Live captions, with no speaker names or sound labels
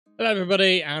Hello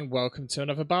everybody and welcome to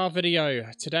another bar video.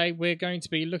 Today we're going to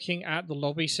be looking at the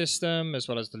lobby system as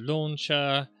well as the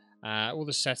launcher, all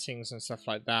the settings and stuff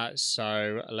like that.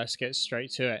 So let's get straight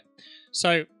to it.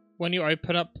 So when you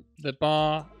open up the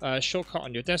bar shortcut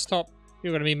on your desktop,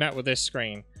 you're going to be met with this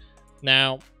screen.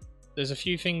 Now there's a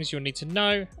few things you'll need to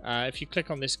know. If you click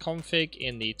on this config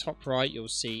in the top right, you'll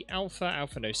see Alpha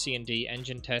No C&D,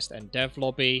 Engine Test and Dev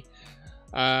Lobby.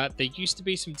 There used to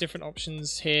be some different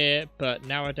options here, but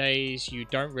nowadays you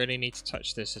don't really need to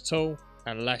touch this at all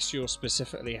unless you're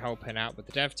specifically helping out with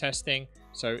the dev testing.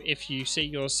 So if you see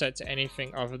yours set to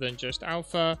anything other than just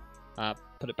alpha,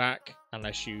 put it back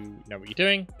unless you know what you're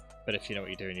doing. But if you know what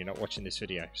you're doing, you're not watching this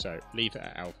video, so leave it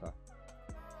at alpha.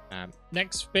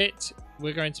 Next bit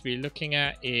we're going to be looking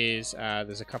at is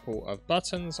there's a couple of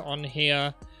buttons on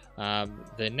here.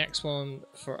 The next one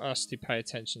for us to pay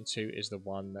attention to is the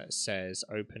one that says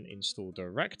Open Install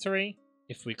Directory.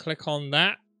 If we click on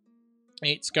that,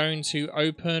 it's going to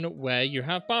open where you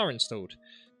have bar installed.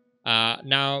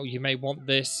 Now, you may want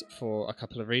this for a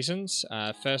couple of reasons.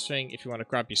 First thing, if you want to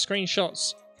grab your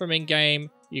screenshots from in-game,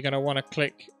 you're going to want to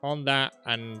click on that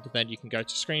and then you can go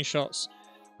to screenshots.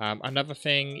 Another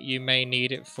thing you may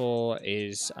need it for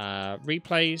is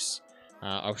replays.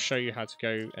 I'll show you how to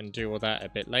go and do all that a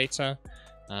bit later.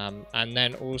 And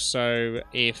then also,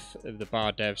 if the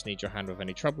bar devs need your hand with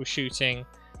any troubleshooting,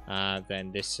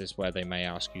 then this is where they may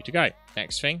ask you to go.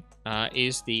 Next thing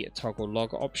is the toggle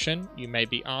log option. You may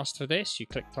be asked for this. You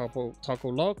click toggle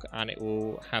log and it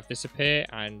will have this appear,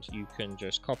 and you can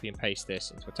just copy and paste this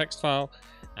into a text file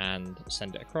and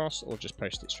send it across, or just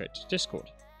post it straight to Discord.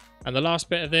 And the last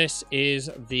bit of this is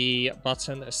the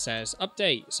button that says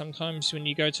update. Sometimes when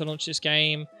you go to launch this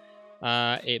game,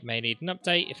 it may need an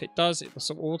update. If it does, it's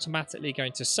automatically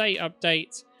going to say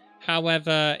update.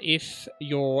 However, if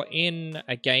you're in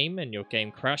a game and your game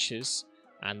crashes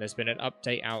and there's been an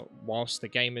update out whilst the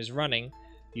game is running,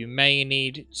 you may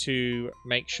need to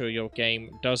make sure your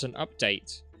game doesn't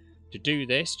update. To do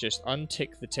this, just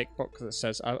untick the tick box that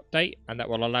says update, and that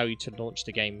will allow you to launch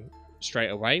the game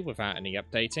straight away without any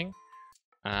updating,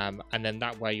 and then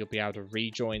that way you'll be able to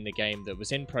rejoin the game that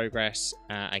was in progress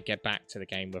and get back to the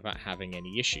game without having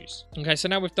any issues. Okay, so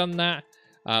now we've done that,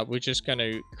 we're just going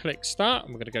to click start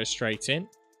and we're going to go straight in.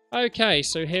 Okay,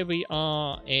 so here we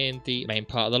are in the main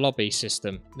part of the lobby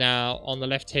system. Now on the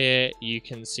left here you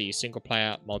can see single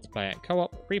player, multiplayer and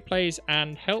co-op, replays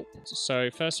and help. So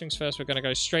first things first, we're going to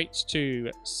go straight to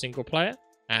single player.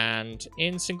 And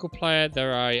in single player,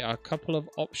 there are a couple of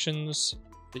options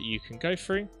that you can go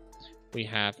through. We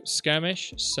have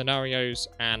skirmish, scenarios,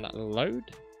 and load.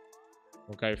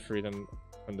 We'll go through them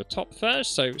from the top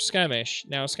first. So skirmish.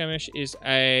 Now skirmish is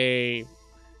a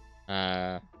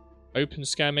open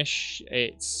skirmish.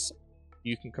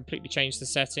 You can completely change the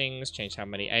settings, change how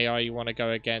many AI you want to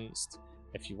go against,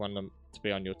 if you want them to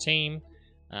be on your team.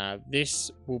 This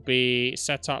will be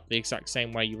set up the exact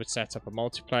same way you would set up a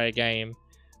multiplayer game.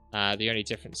 The only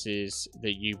difference is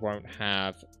that you won't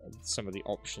have some of the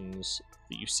options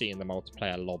that you see in the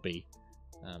multiplayer lobby,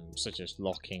 such as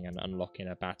locking and unlocking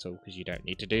a battle, because you don't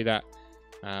need to do that.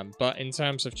 But in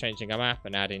terms of changing a map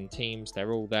and adding teams,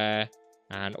 they're all there,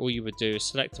 and all you would do is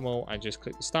select them all and just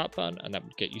click the start button, and that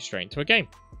would get you straight into a game.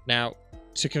 Now,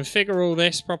 to configure all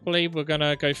this properly, we're going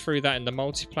to go through that in the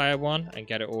multiplayer one and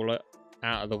get it all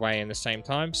out of the way in the same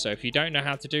time. So if you don't know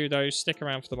how to do those, stick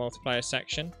around for the multiplayer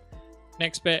section.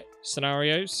 Next bit,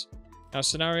 scenarios. Now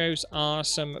scenarios are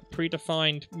some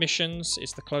predefined missions.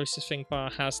 It's the closest thing bar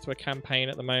has to a campaign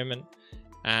at the moment,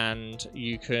 and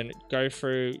you can go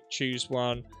through, choose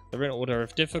one. They're in order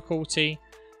of difficulty,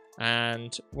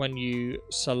 and when you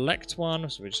select one,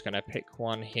 so we're just going to pick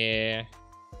one here,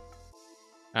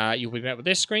 you'll be met with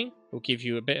this screen. It will give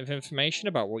you a bit of information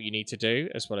about what you need to do,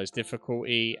 as well as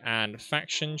difficulty and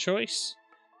faction choice.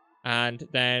 And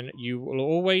then you will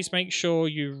always make sure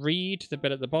you read the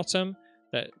bit at the bottom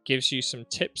that gives you some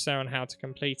tips there on how to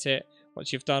complete it.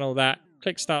 Once you've done all that,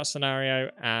 click start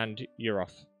scenario and you're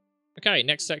off. Okay,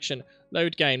 next section,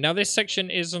 load game. Now this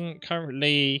section isn't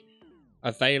currently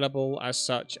available as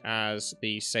such, as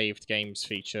the saved games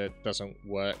feature doesn't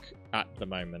work at the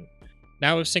moment.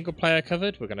 Now with single player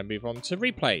covered, we're going to move on to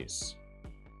replays.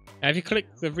 Now, if you click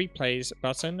the replays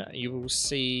button, you will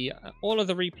see all of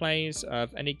the replays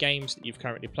of any games that you've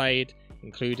currently played,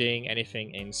 including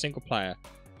anything in single player.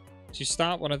 To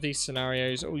start one of these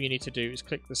scenarios, all you need to do is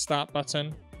click the start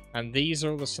button, and these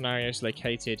are all the scenarios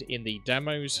located in the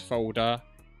demos folder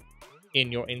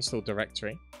in your install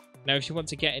directory. Now, if you want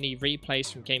to get any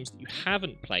replays from games that you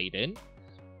haven't played in,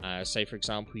 say for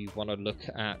example you want to look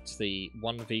at the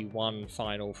 1v1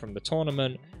 final from the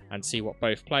tournament and see what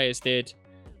both players did,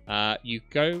 you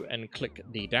go and click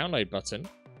the download button,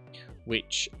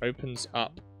 which opens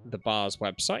up the bar's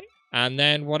website. And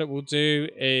then what it will do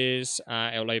is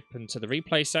it'll open to the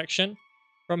replay section.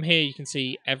 From here, you can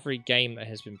see every game that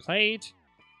has been played,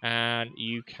 and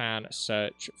you can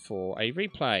search for a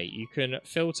replay. You can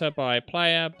filter by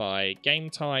player, by game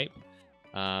type,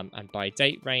 and by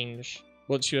date range.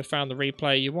 Once you have found the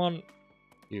replay you want,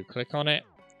 you click on it,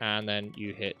 and then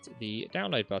you hit the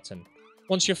download button.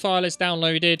 Once your file is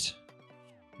downloaded,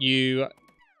 you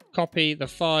copy the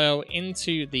file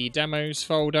into the demos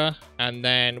folder, and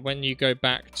then when you go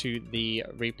back to the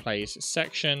replays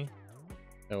section,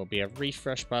 there will be a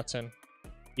refresh button.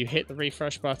 You hit the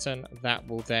refresh button, that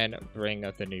will then bring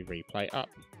the new replay up.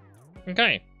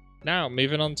 Okay, now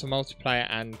moving on to multiplayer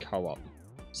and co-op.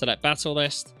 Select battle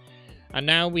list, and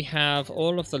now we have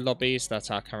all of the lobbies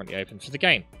that are currently open for the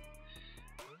game.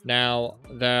 Now,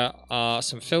 there are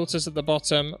some filters at the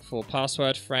bottom for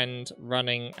password, friend,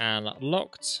 running, and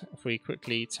locked. If we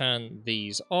quickly turn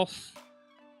these off,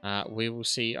 we will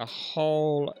see a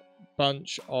whole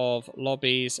bunch of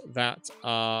lobbies that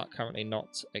are currently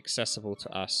not accessible to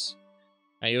us.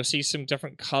 Now, you'll see some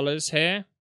different colors here.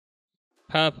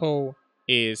 Purple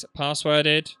is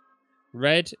passworded.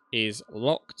 Red is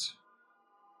locked.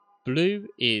 Blue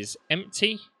is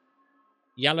empty.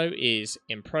 Yellow is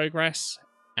in progress.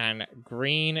 And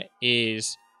green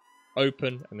is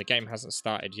open, and the game hasn't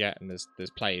started yet, and there's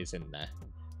players in there.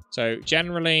 So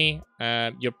generally,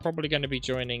 you're probably going to be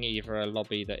joining either a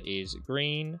lobby that is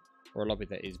green or a lobby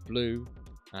that is blue.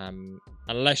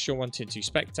 Unless you're wanting to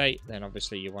spectate, then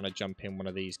obviously you want to jump in one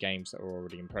of these games that are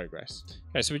already in progress.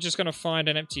 Okay, so we're just going to find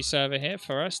an empty server here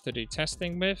for us to do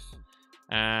testing with.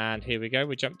 And here we go,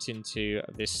 we jumped into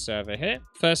this server here.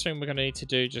 First thing we're going to need to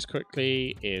do just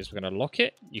quickly is we're going to lock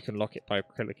it. You can lock it by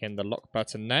clicking the lock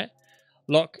button there.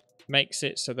 Lock makes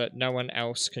it so that no one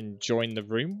else can join the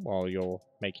room while you're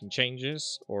making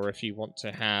changes. Or if you want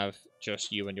to have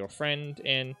just you and your friend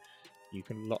in, you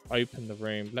can open the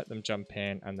room, let them jump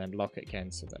in, and then lock it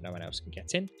again so that no one else can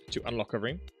get in. To unlock a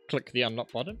room, click the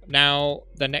unlock button. Now,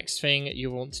 the next thing you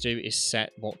want to do is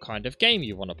set what kind of game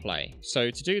you want to play.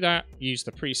 So to do that, use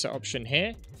the preset option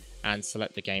here and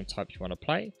select the game type you want to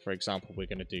play. For example, we're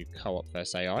going to do co-op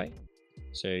versus AI.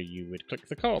 So you would click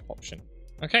the co-op option.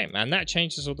 Okay, and that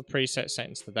changes all the preset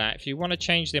settings to that. If you want to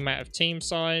change the amount of team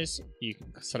size, you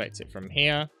can select it from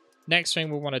here. Next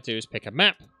thing we'll want to do is pick a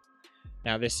map.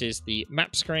 Now this is the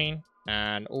map screen,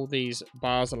 and all these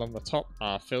bars along the top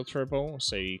are filterable,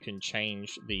 so you can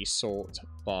change the sort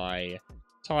by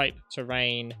type,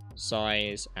 terrain,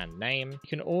 size, and name. You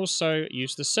can also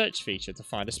use the search feature to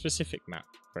find a specific map,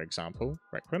 for example,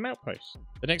 Requiem Outpost.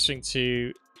 The next thing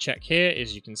to check here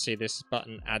is you can see this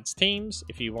button adds teams.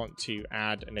 If you want to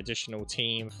add an additional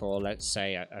team for, let's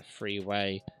say, a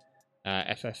freeway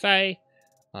FFA,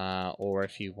 or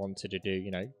if you wanted to do, you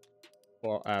know,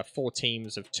 4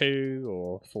 teams of 2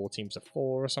 or 4 teams of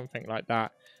 4 or something like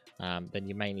that, then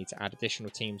you may need to add additional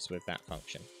teams with that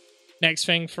function. Next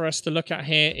thing for us to look at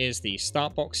here is the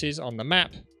start boxes on the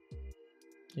map.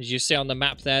 As you see on the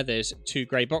map there, there's 2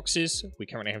 grey boxes. We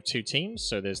currently have 2 teams,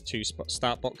 so there's 2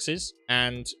 start boxes,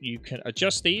 and you can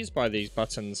adjust these by these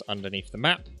buttons underneath the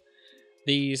map.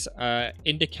 These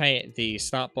indicate the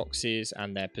start boxes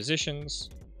and their positions,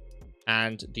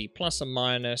 and the plus and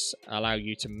minus allow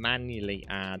you to manually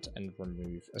add and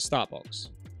remove a start box.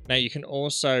 Now you can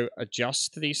also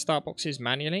adjust these start boxes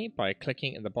manually by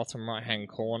clicking in the bottom right hand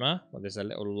corner where there's a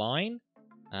little line,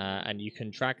 and you can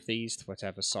drag these to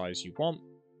whatever size you want,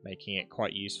 making it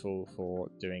quite useful for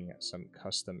doing some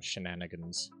custom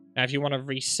shenanigans. Now if you want to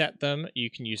reset them, you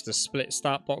can use the split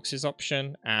start boxes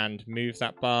option and move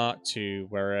that bar to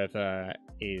wherever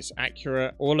is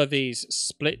accurate. All of these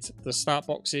split the start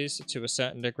boxes to a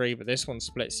certain degree, but this one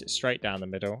splits it straight down the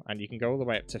middle, and you can go all the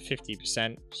way up to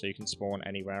 50%, so you can spawn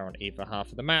anywhere on either half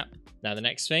of the map. Now the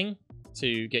next thing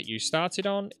to get you started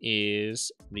on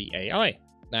is the AI.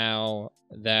 Now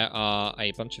there are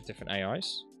a bunch of different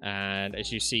AIs, and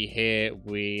as you see here,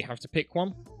 we have to pick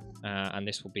one, and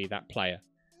this will be that player.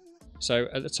 So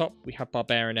at the top we have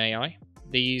Barbarian AI.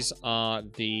 These are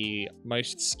the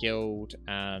most skilled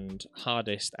and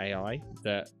hardest AI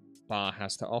that Bar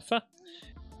has to offer.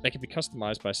 They can be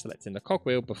customized by selecting the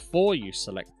cogwheel before you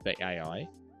select the AI.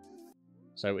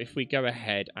 So if we go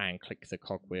ahead and click the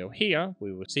cogwheel here,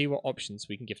 we will see what options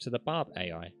we can give to the Barb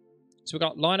AI. So we've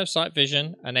got line of sight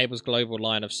vision, enables global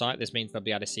line of sight. This means they'll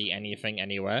be able to see anything,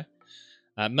 anywhere.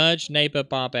 Merge neighbor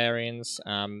barbarians.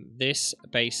 This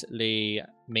basically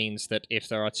means that if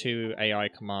there are 2 AI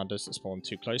commanders that spawn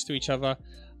too close to each other,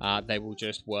 they will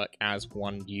just work as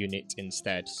one unit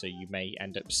instead. So you may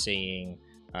end up seeing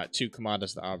two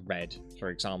commanders that are red, for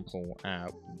example,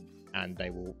 and they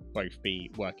will both be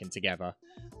working together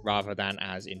rather than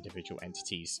as individual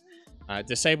entities.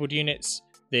 Disabled units,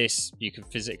 this you can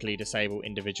physically disable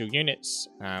individual units.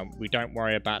 We don't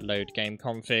worry about load game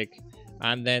config.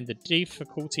 And then the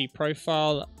difficulty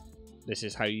profile, this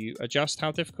is how you adjust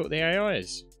how difficult the AI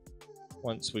is.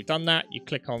 Once we've done that, you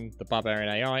click on the Barbarian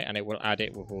AI and it will add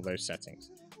it with all those settings.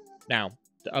 Now,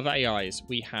 the other AIs,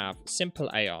 we have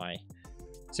Simple AI,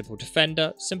 Simple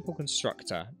Defender, Simple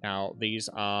Constructor. Now, these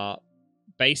are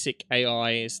basic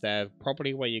AIs. They're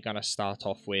probably where you're going to start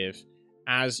off with.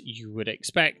 As you would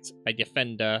expect, a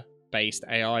Defender-based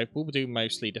AI will do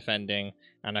mostly defending,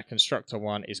 and a Constructor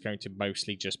one is going to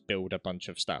mostly just build a bunch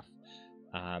of stuff.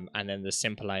 And then the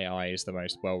Simple AI is the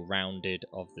most well-rounded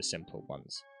of the simple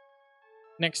ones.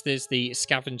 Next is the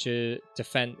Scavenger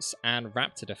Defense and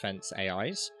Raptor Defense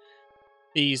AIs.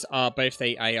 These are both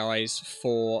the AIs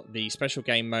for the special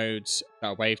game modes that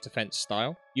are wave defense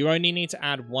style. You only need to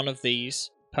add one of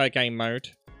these per game mode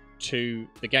to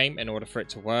the game in order for it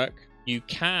to work. You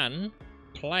can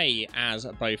play as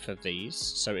both of these,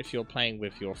 so if you're playing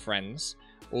with your friends,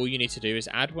 all you need to do is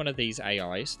add one of these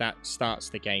AIs, that starts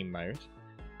the game mode,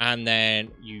 and then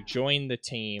you join the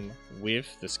team with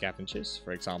the scavengers,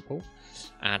 for example,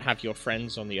 and have your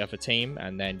friends on the other team,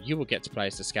 and then you will get to play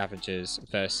as the scavengers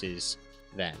versus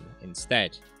them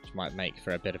instead, which might make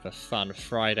for a bit of a fun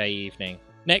Friday evening.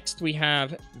 Next, we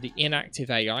have the Inactive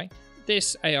AI.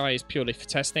 This AI is purely for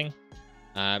testing,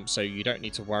 so you don't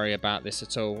need to worry about this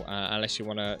at all, unless you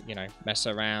want to, mess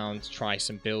around, try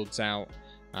some builds out.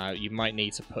 You might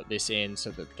need to put this in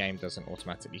so that the game doesn't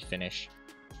automatically finish.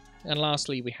 And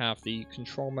lastly, we have the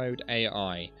Control Mode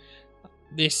AI.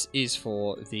 This is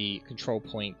for the Control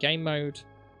Point game mode,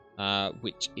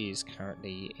 which is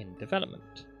currently in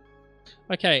development.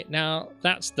 Okay, now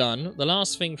that's done. The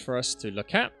last thing for us to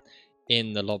look at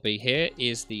in the lobby here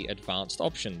is the advanced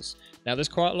options. Now there's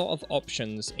quite a lot of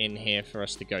options in here for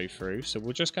us to go through, so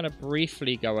we're just going to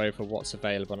briefly go over what's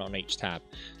available on each tab.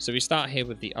 So we start here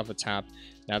with the other tab.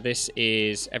 Now this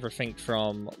is everything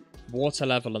from water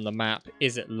level on the map,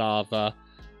 is it lava,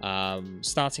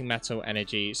 starting metal,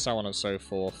 energy, so on and so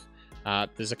forth.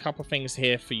 There's a couple things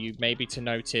here for you maybe to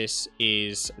notice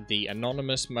is the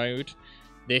anonymous mode.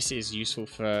 This is useful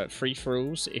for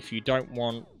free-for-alls if you don't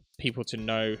want people to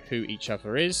know who each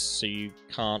other is, so you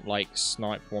can't like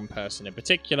snipe one person in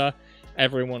particular.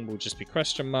 Everyone will just be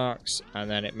question marks, and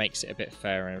then it makes it a bit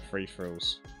fairer in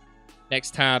free-for-alls.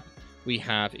 Next tab we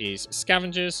have is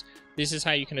scavengers. This is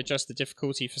how you can adjust the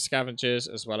difficulty for scavengers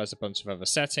as well as a bunch of other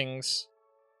settings.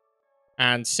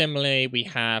 And similarly, we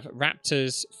have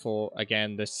raptors for,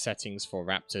 again, the settings for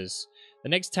raptors. The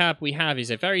next tab we have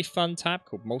is a very fun tab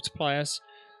called multipliers.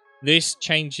 This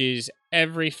changes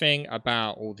everything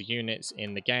about all the units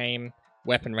in the game,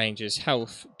 weapon ranges,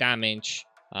 health, damage,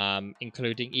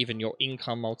 including even your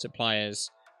income multipliers.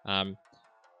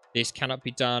 This cannot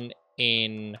be done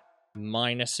in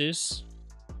minuses,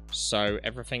 so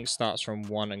everything starts from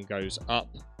 1 and goes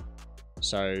up.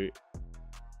 So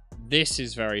this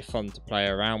is very fun to play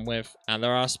around with, and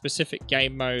there are specific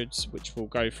game modes which we'll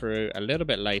go through a little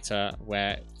bit later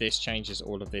where this changes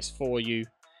all of this for you.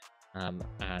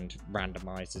 And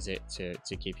randomizes it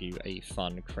to give you a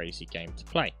fun, crazy game to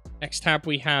play. Next tab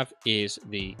we have is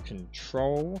the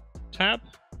control tab.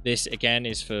 This again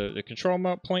is for the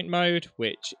control point mode,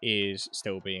 which is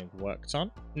still being worked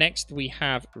on. Next we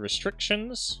have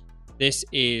restrictions. This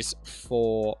is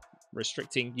for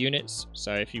restricting units.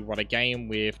 So if you want a game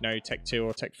with no Tech 2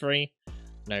 or Tech 3,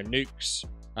 no nukes,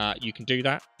 you can do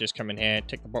that. Just come in here,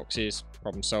 tick the boxes,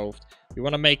 problem solved. You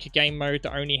want to make a game mode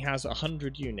that only has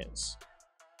 100 units.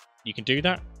 You can do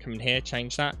that. Come in here,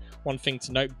 change that. One thing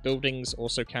to note, buildings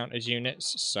also count as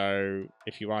units. So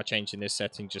if you are changing this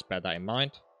setting, just bear that in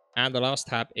mind. And the last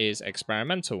tab is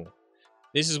experimental.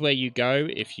 This is where you go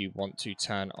if you want to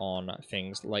turn on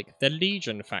things like the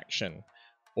Legion faction,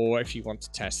 or if you want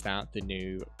to test out the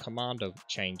new commander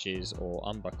changes or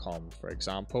Umbercom, for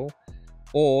example.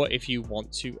 Or if you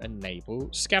want to enable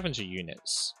scavenger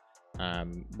units,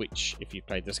 which if you've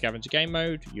played the scavenger game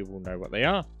mode, you will know what they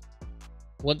are.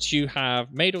 Once you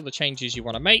have made all the changes you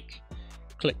want to make,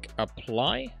 click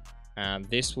apply, and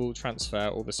this will transfer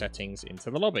all the settings into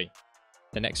the lobby.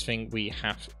 The next thing we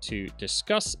have to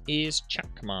discuss is chat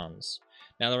commands.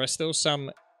 Now there are still some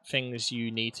things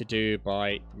you need to do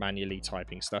by manually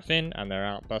typing stuff in, and there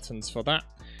are buttons for that.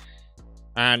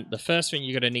 And the first thing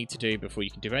you're going to need to do before you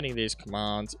can do any of these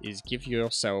commands is give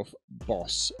yourself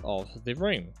boss of the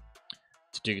room.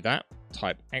 To do that,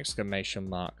 type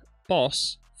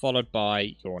 !boss followed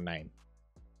by your name.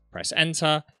 Press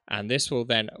enter, and this will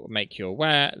then make you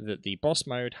aware that the boss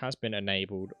mode has been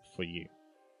enabled for you.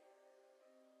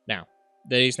 Now,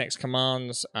 these next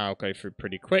commands I'll go through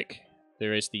pretty quick.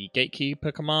 There is the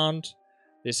gatekeeper command.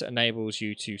 This enables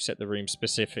you to set the room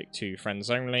specific to friends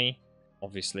only.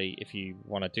 Obviously, if you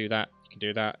want to do that, you can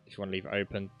do that. If you want to leave it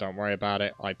open, don't worry about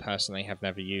it. I personally have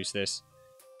never used this.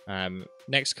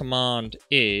 Next command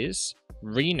is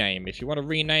rename. If you want to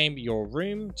rename your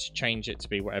room, to change it to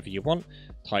be whatever you want,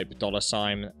 type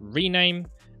 $rename,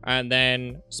 and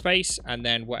then space, and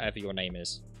then whatever your name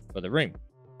is for the room.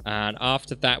 And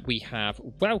after that, we have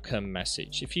welcome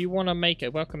message. If you want to make a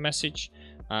welcome message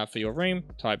for your room,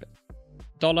 type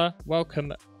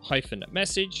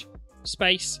 $welcome-message,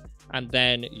 space, and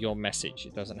then your message.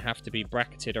 It doesn't have to be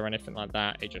bracketed or anything like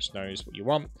that. It just knows what you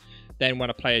want. Then when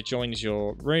a player joins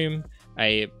your room,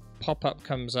 a pop-up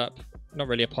comes up. Not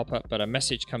really a pop-up, but a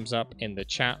message comes up in the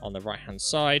chat on the right-hand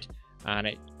side, and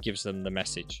it gives them the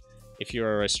message. If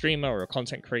you're a streamer or a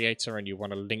content creator and you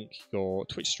want to link your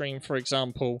Twitch stream, for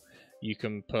example, you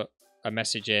can put a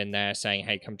message in there saying,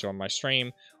 hey, come join my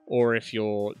stream. Or if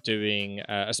you're doing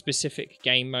a specific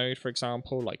game mode, for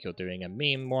example, like you're doing a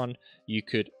meme one, you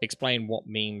could explain what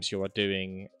memes you are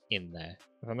doing in there.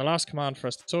 And the last command for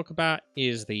us to talk about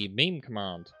is the meme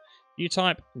command. You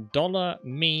type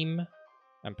 $meme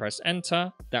and press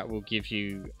enter. That will give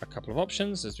you a couple of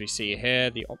options. As we see here,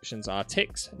 the options are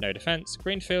ticks, no defense,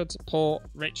 greenfields, poor,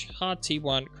 rich, hard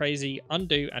T1, crazy,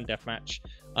 undo, and deathmatch.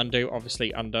 Undo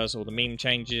obviously undoes all the meme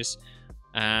changes.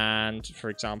 And for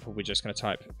example, we're just going to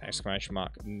type exclamation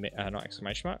mark, not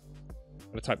exclamation mark. I'm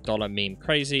going to type $meme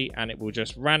crazy, and it will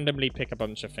just randomly pick a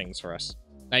bunch of things for us.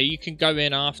 Now you can go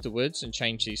in afterwards and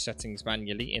change these settings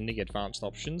manually in the advanced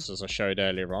options, as I showed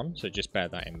earlier on, so just bear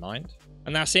that in mind.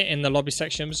 And that's it in the lobby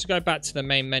section. Let's go back to the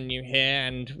main menu here,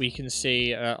 and we can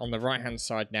see on the right hand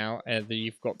side now that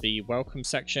you've got the welcome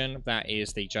section. That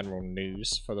is the general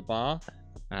news for the bar,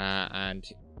 and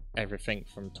everything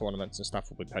from tournaments and stuff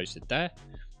will be posted there.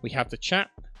 We have the chat.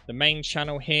 The main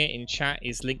channel here in chat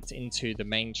is linked into the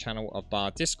main channel of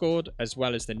Bar Discord, as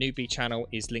well as the newbie channel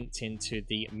is linked into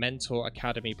the Mentor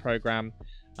Academy program.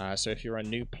 So if you're a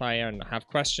new player and have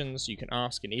questions, you can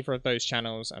ask in either of those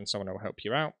channels and someone will help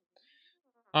you out.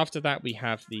 After that, we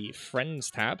have the Friends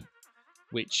tab,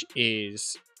 which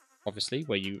is obviously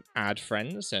where you add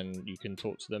friends and you can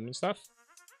talk to them and stuff.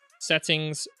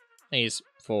 Settings is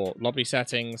for lobby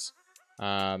settings,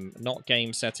 not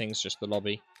game settings, just the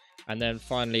lobby. And then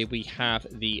finally, we have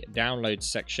the download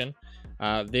section.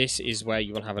 This is where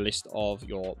you will have a list of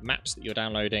your maps that you're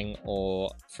downloading,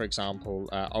 or for example,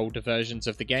 older versions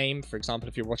of the game. For example,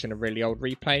 if you're watching a really old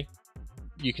replay,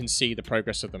 you can see the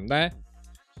progress of them there.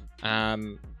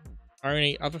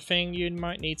 Only other thing you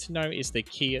might need to know is the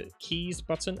keys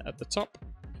button at the top.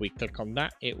 If we click on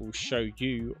that, it will show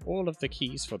you all of the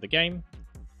keys for the game,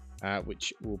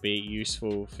 which will be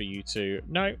useful for you to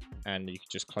know. And you can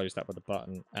just close that with a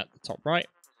button at the top right.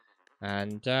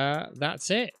 And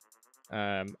that's it.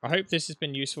 I hope this has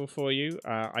been useful for you.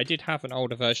 I did have an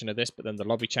older version of this, but then the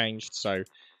lobby changed. So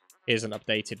here's an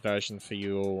updated version for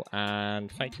you all.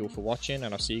 And thank you all for watching,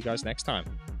 and I'll see you guys next time.